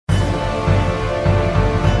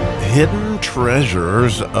hidden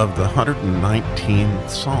treasures of the 119th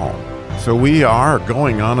Psalm. So we are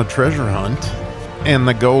going on a treasure hunt, and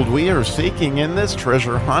the gold we are seeking in this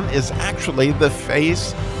treasure hunt is actually the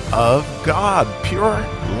face of God, pure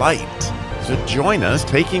light. So join us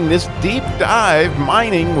taking this deep dive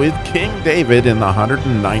mining with King David in the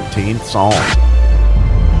 119th Psalm.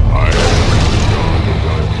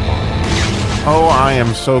 Oh, I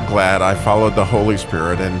am so glad I followed the Holy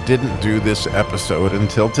Spirit and didn't do this episode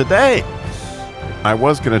until today. I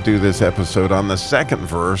was going to do this episode on the second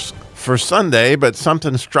verse for Sunday, but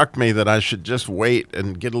something struck me that I should just wait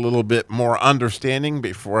and get a little bit more understanding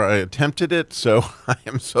before I attempted it. So I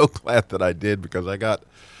am so glad that I did, because I got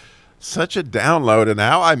such a download, and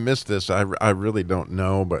how I missed this, I really don't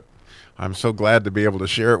know, but I'm so glad to be able to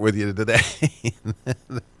share it with you today.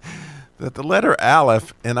 That the letter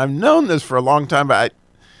Aleph, and I've known this for a long time, but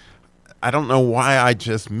I don't know why I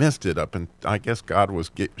just missed it and I guess God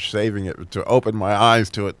was saving it to open my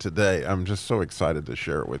eyes to it today. I'm just so excited to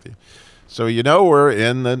share it with you. So we're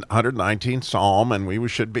in the 119th Psalm, and we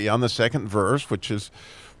should be on the second verse, which is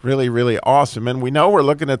really, really awesome. And we know we're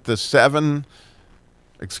looking at the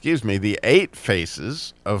eight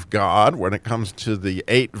faces of God when it comes to the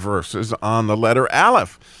 8 verses on the letter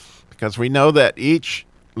Aleph, because we know that each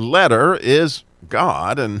letter is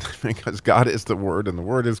God, and because God is the Word and the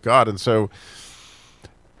Word is God. And so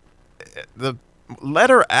the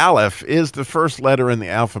letter Aleph is the first letter in the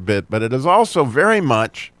alphabet, but it is also very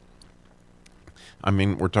much,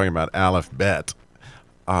 we're talking about Aleph Bet.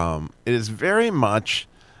 It is very much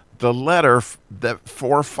the letter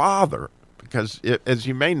for Father, because as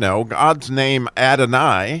you may know, God's name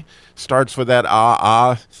Adonai starts with that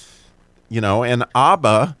and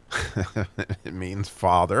Abba, it means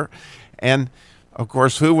father. And of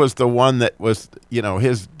course, who was the one that was,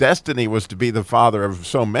 his destiny was to be the father of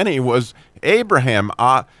so many, was Abraham.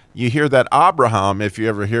 You hear that Abraham, if you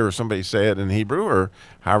ever hear somebody say it in Hebrew or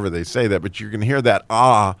however they say that, but you can hear that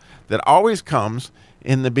that always comes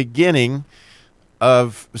in the beginning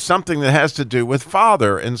of something that has to do with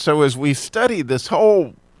father. And so as we study this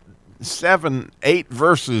whole 8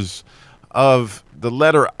 verses of the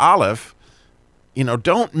letter Aleph,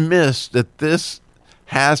 don't miss that this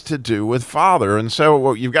has to do with Father. And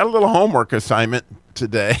so you've got a little homework assignment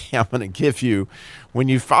today I'm going to give you. When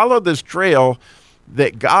you follow this trail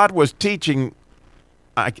that God was teaching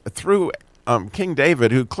through King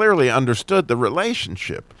David, who clearly understood the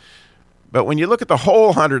relationship. But when you look at the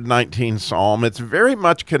whole 119th Psalm, it's very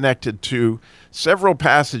much connected to several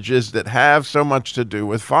passages that have so much to do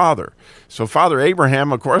with Father. So Father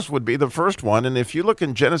Abraham, of course, would be the first one. And if you look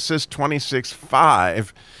in Genesis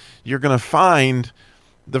 26:5, you're going to find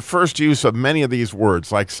the first use of many of these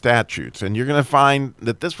words, like statutes. And you're going to find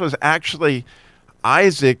that this was actually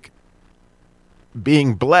Isaac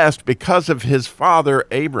being blessed because of his father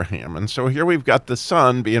Abraham. And so here we've got the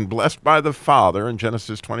son being blessed by the father in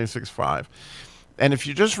Genesis 26:5. And if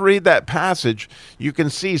you just read that passage, you can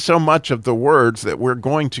see so much of the words that we're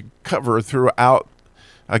going to cover throughout,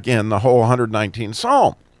 again, the whole 119th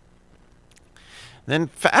Psalm. Then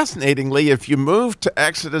fascinatingly, if you move to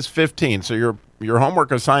Exodus 15, so your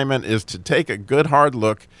homework assignment is to take a good hard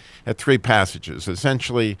look at 3 passages,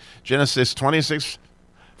 essentially Genesis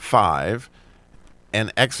 26:5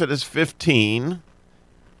 and Exodus 15.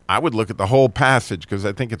 I would look at the whole passage because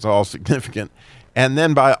I think it's all significant. And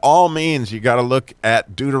then by all means, you got to look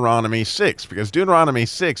at Deuteronomy 6, because Deuteronomy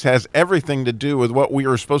 6 has everything to do with what we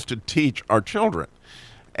are supposed to teach our children.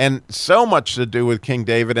 And so much to do with King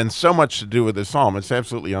David and so much to do with the Psalm. It's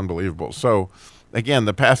absolutely unbelievable. So again,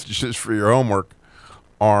 the passages for your homework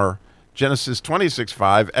are Genesis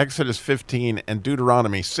 26:5, Exodus 15, and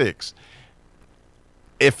Deuteronomy 6.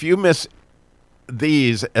 If you miss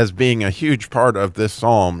these as being a huge part of this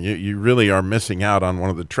psalm, you really are missing out on one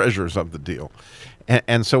of the treasures of the deal.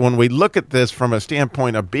 And so when we look at this from a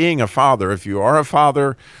standpoint of being a father, if you are a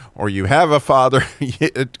father or you have a father,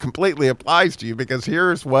 it completely applies to you, because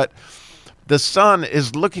here's what the son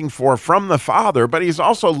is looking for from the father, but he's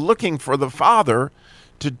also looking for the father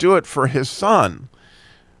to do it for his son,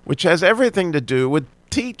 which has everything to do with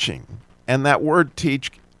teaching. And that word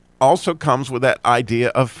teach also comes with that idea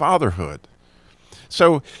of fatherhood.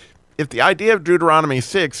 So if the idea of Deuteronomy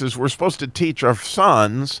 6 is we're supposed to teach our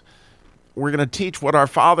sons, we're going to teach what our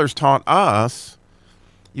fathers taught us.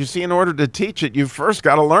 You see, in order to teach it, you've first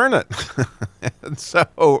got to learn it. And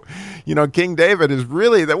so, King David is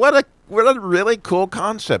really, what a really cool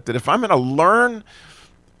concept, that if I'm going to learn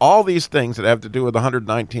all these things that have to do with the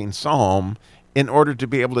 119th Psalm in order to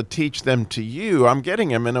be able to teach them to you. I'm getting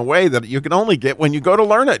them in a way that you can only get when you go to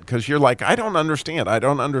learn it, because you're like, I don't understand.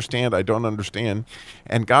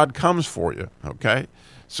 And God comes for you, okay?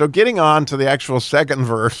 So getting on to the actual second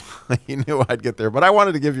verse, you knew I'd get there, but I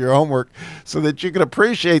wanted to give you your homework so that you can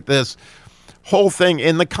appreciate this whole thing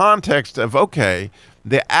in the context of, okay,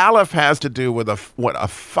 the Aleph has to do with what a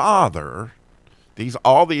father,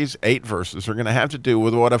 all these 8 verses are going to have to do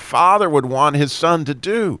with what a father would want his son to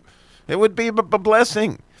do. It would be a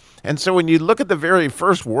blessing. And so when you look at the very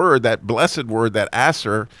first word, that blessed word, that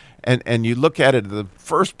aser, and you look at it, the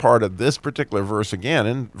first part of this particular verse again,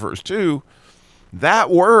 in verse 2, that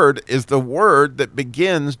word is the word that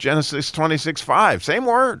begins Genesis 26:5. Same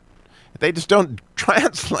word. They just don't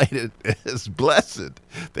translate it as blessed.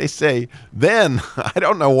 They say, then. I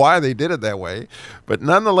don't know why they did it that way, but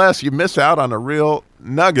nonetheless, you miss out on a real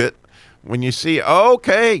nugget when you see,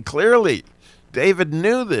 okay, clearly, David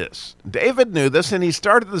knew this. And he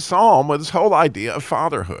started the psalm with this whole idea of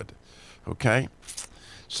fatherhood. Okay?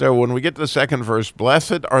 So when we get to the second verse,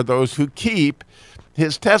 blessed are those who keep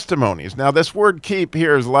his testimonies. Now, this word keep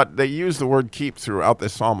here is a lot. They use the word keep throughout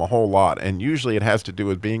this psalm a whole lot, and usually it has to do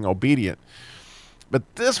with being obedient.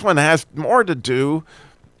 But this one has more to do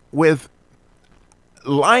with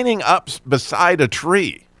lining up beside a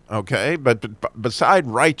tree, okay? But beside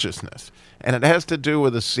righteousness. And it has to do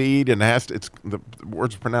with a seed, and the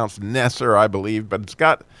word's pronounced Nesser, I believe, but it's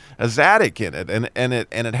got a Zadok in it, and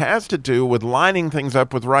it has to do with lining things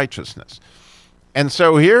up with righteousness. And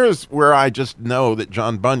so here's where I just know that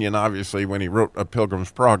John Bunyan, obviously, when he wrote A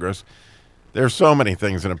Pilgrim's Progress, there's so many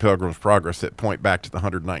things in A Pilgrim's Progress that point back to the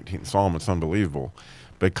 119th Psalm. It's unbelievable.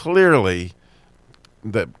 But clearly,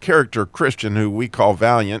 the character Christian, who we call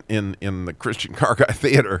Valiant in the Christian Car Guy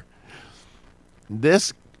Theater,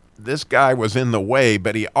 this guy was in the way,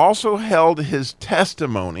 but he also held his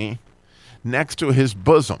testimony next to his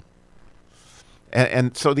bosom.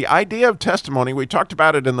 And so the idea of testimony, we talked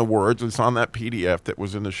about it in the words. It's on that PDF that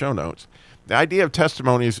was in the show notes. The idea of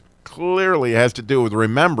testimonies clearly has to do with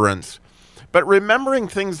remembrance, but remembering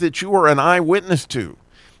things that you are an eyewitness to.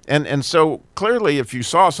 And so clearly, if you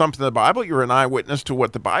saw something in the Bible, you're an eyewitness to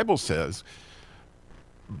what the Bible says.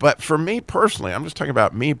 But for me personally, I'm just talking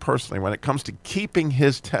about me personally, when it comes to keeping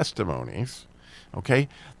his testimonies, okay,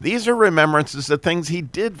 these are remembrances of things he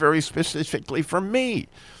did very specifically for me.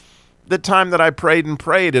 The time that I prayed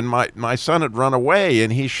and my son had run away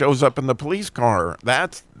and he shows up in the police car.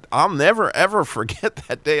 I'll never, ever forget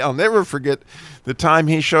that day. I'll never forget the time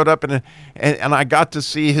he showed up and I got to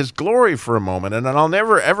see his glory for a moment. And I'll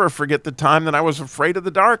never, ever forget the time that I was afraid of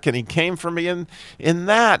the dark and he came for me in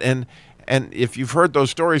that. And if you've heard those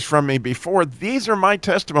stories from me before, these are my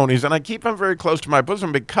testimonies, and I keep them very close to my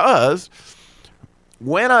bosom because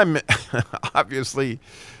when I'm obviously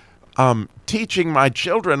teaching my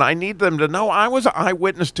children, I need them to know I was an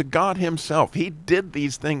eyewitness to God himself. He did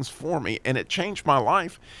these things for me, and it changed my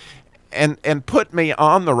life and put me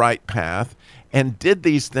on the right path and did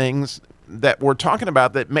these things that we're talking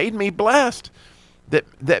about that made me blessed,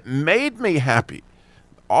 that made me happy.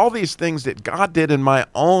 All these things that God did in my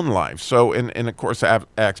own life. So, and of course,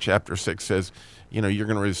 Acts chapter 6 says, you're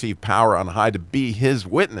going to receive power on high to be his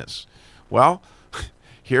witness. Well,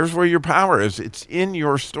 here's where your power is. It's in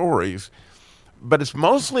your stories, but it's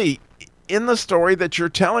mostly in the story that you're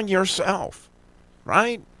telling yourself,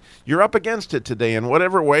 right? You're up against it today in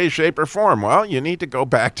whatever way, shape, or form. Well, you need to go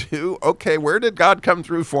back to, okay, where did God come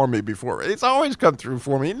through for me before? He's always come through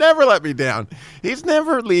for me. He never let me down. He's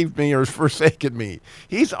never left me or forsaken me.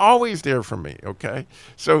 He's always there for me, okay?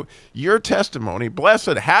 So your testimony,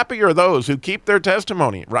 blessed, happy are those who keep their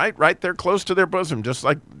testimony, right? Right there close to their bosom, just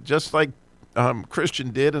like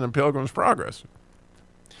Christian did in A Pilgrim's Progress.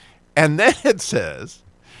 And then it says,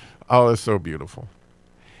 oh, it's so beautiful.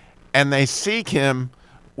 And they seek him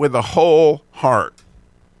with a whole heart.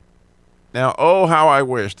 Now, oh, how I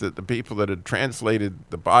wish that the people that had translated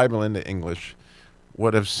the Bible into English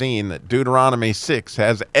would have seen that Deuteronomy 6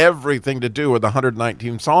 has everything to do with the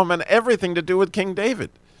 119th Psalm and everything to do with King David.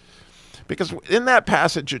 Because in that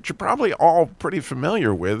passage that you're probably all pretty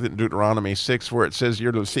familiar with in Deuteronomy 6, where it says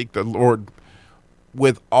you're to seek the Lord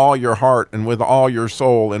with all your heart and with all your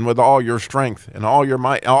soul and with all your strength and all your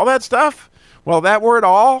might, all that stuff. Well, that word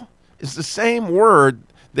all is the same word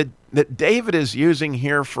that David is using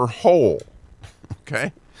here for whole,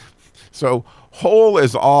 okay? So whole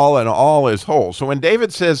is all and all is whole. So when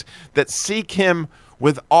David says that seek him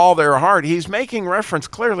with all their heart, he's making reference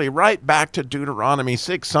clearly right back to Deuteronomy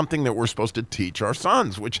 6, something that we're supposed to teach our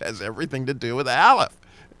sons, which has everything to do with the Aleph.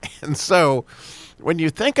 And so when you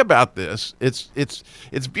think about this, it's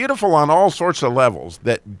beautiful on all sorts of levels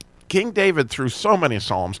that King David, through so many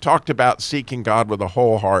Psalms, talked about seeking God with a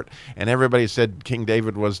whole heart. And everybody said King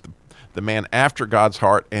David was the man after God's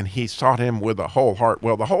heart, and he sought him with a whole heart.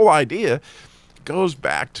 Well, the whole idea goes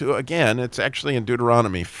back to, again, it's actually in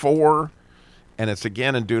Deuteronomy 4, and it's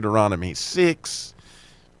again in Deuteronomy 6,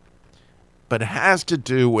 but it has to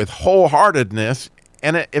do with wholeheartedness.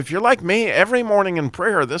 And if you're like me, every morning in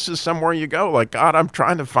prayer, this is somewhere you go, like, God, I'm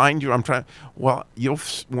trying to find you. Well,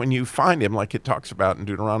 when you find him, like it talks about in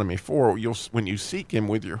Deuteronomy 4, when you seek him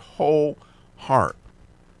with your whole heart,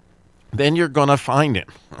 then you're going to find him,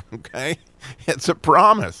 okay? It's a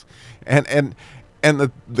promise. And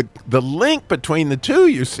the link between the two,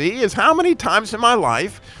 you see, is how many times in my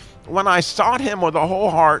life, when I sought him with a whole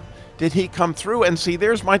heart, did he come through? And see,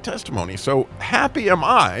 there's my testimony. So happy am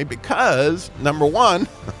I because, number one,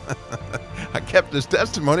 I kept his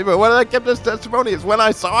testimony. But when I kept his testimony is when I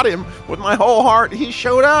sought him with my whole heart, he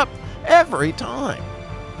showed up every time.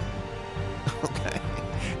 Okay.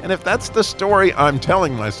 And if that's the story I'm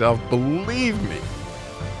telling myself, believe me,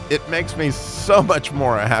 it makes me so much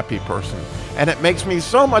more a happy person. And it makes me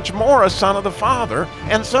so much more a son of the Father,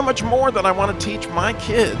 and so much more that I want to teach my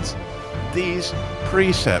kids these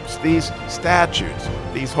precepts, these statutes,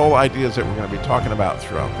 these whole ideas that we're going to be talking about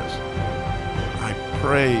throughout this. I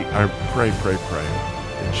pray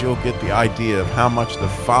that you'll get the idea of how much the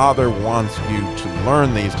Father wants you to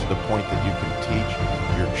learn these to the point that you can teach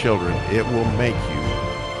your children. It will make you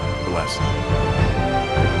blessed.